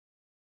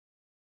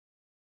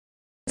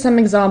Some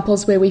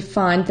examples where we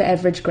find the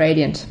average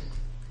gradient.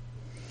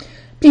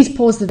 Please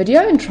pause the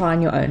video and try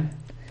on your own.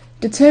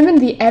 Determine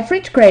the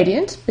average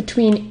gradient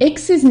between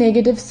x is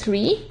negative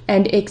 3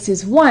 and x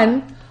is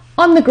 1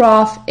 on the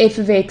graph f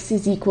of x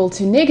is equal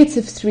to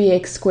negative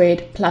 3x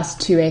squared plus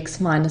 2x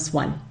minus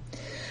 1.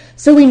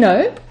 So we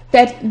know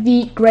that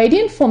the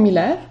gradient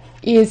formula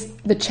is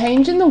the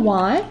change in the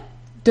y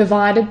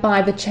divided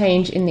by the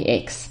change in the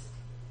x.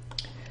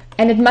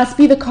 And it must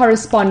be the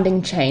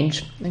corresponding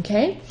change,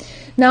 okay?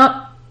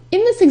 Now, in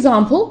this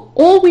example,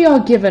 all we are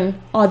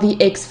given are the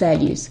x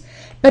values.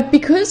 But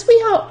because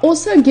we are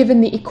also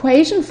given the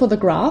equation for the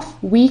graph,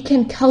 we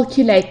can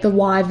calculate the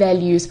y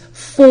values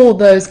for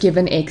those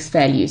given x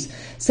values.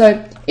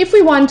 So if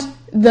we want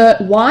the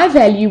y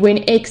value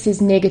when x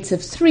is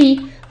negative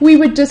 3, we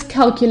would just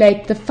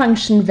calculate the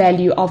function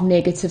value of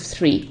negative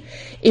 3.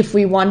 If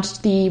we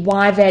want the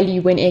y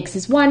value when x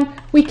is 1,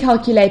 we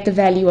calculate the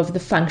value of the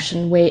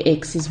function where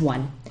x is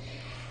 1.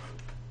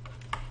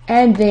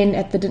 And then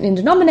in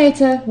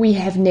denominator, we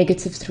have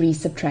negative 3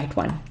 subtract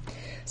 1.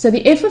 So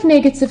the f of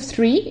negative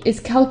 3 is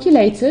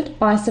calculated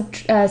by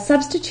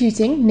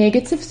substituting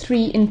negative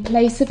 3 in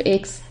place of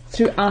x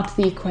throughout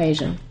the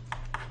equation.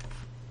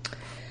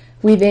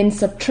 We then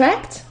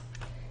subtract,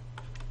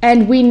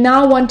 and we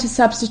now want to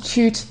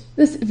substitute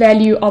this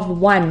value of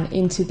 1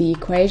 into the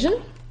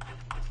equation.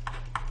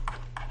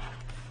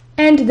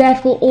 And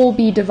that will all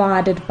be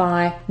divided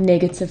by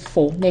negative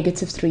 4.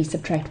 Negative 3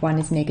 subtract 1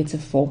 is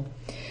negative 4.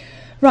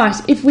 Right,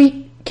 if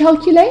we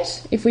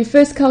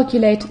first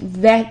calculate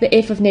that the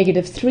f of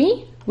negative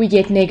 3, we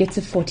get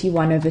negative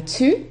 41 over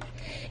 2.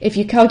 If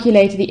you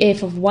calculate the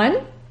f of 1,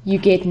 you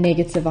get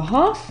negative a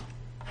half.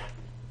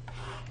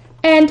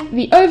 And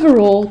the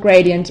overall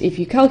gradient, if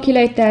you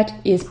calculate that,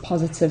 is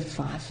positive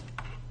 5.